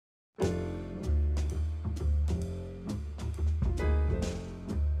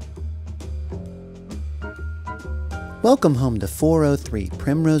Welcome home to 403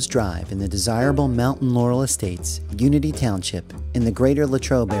 Primrose Drive in the desirable Mountain Laurel Estates, Unity Township, in the Greater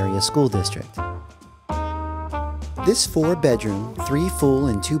Latrobe Area School District. This 4-bedroom, 3 full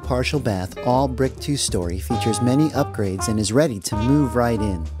and 2 partial bath, all brick 2-story features many upgrades and is ready to move right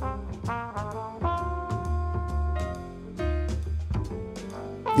in.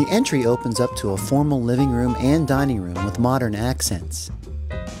 The entry opens up to a formal living room and dining room with modern accents.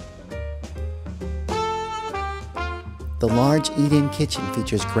 The large eat-in kitchen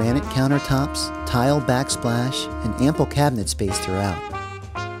features granite countertops, tile backsplash, and ample cabinet space throughout.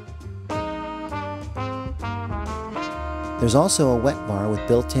 There's also a wet bar with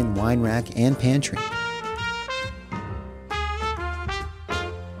built-in wine rack and pantry.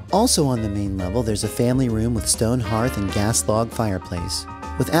 Also on the main level, there's a family room with stone hearth and gas log fireplace,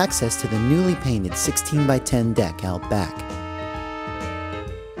 with access to the newly painted 16 by 10 deck out back.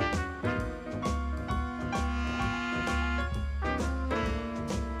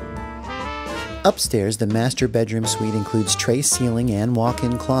 Upstairs, the master bedroom suite includes tray ceiling and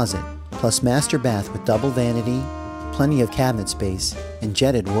walk-in closet, plus master bath with double vanity, plenty of cabinet space, and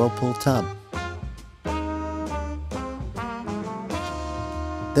jetted whirlpool tub.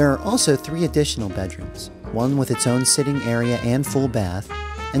 There are also 3 additional bedrooms, one with its own sitting area and full bath,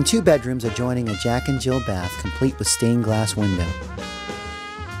 and 2 bedrooms adjoining a Jack and Jill bath complete with stained glass window.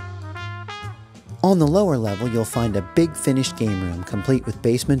 On the lower level, you'll find a big finished game room complete with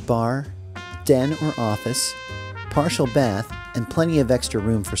basement bar, den or office, partial bath, and plenty of extra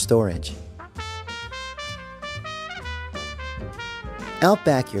room for storage. Out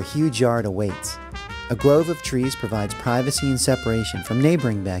back, your huge yard awaits. A grove of trees provides privacy and separation from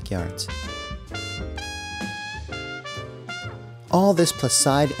neighboring backyards. All this plus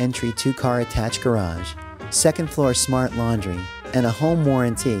side entry 2-car attached garage, 2nd floor smart laundry, and a home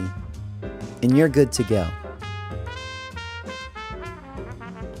warranty, and you're good to go.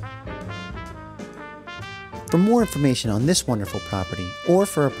 For more information on this wonderful property or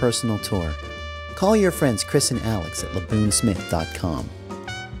for a personal tour, call your friends Chris and Alex at laboonsmith.com.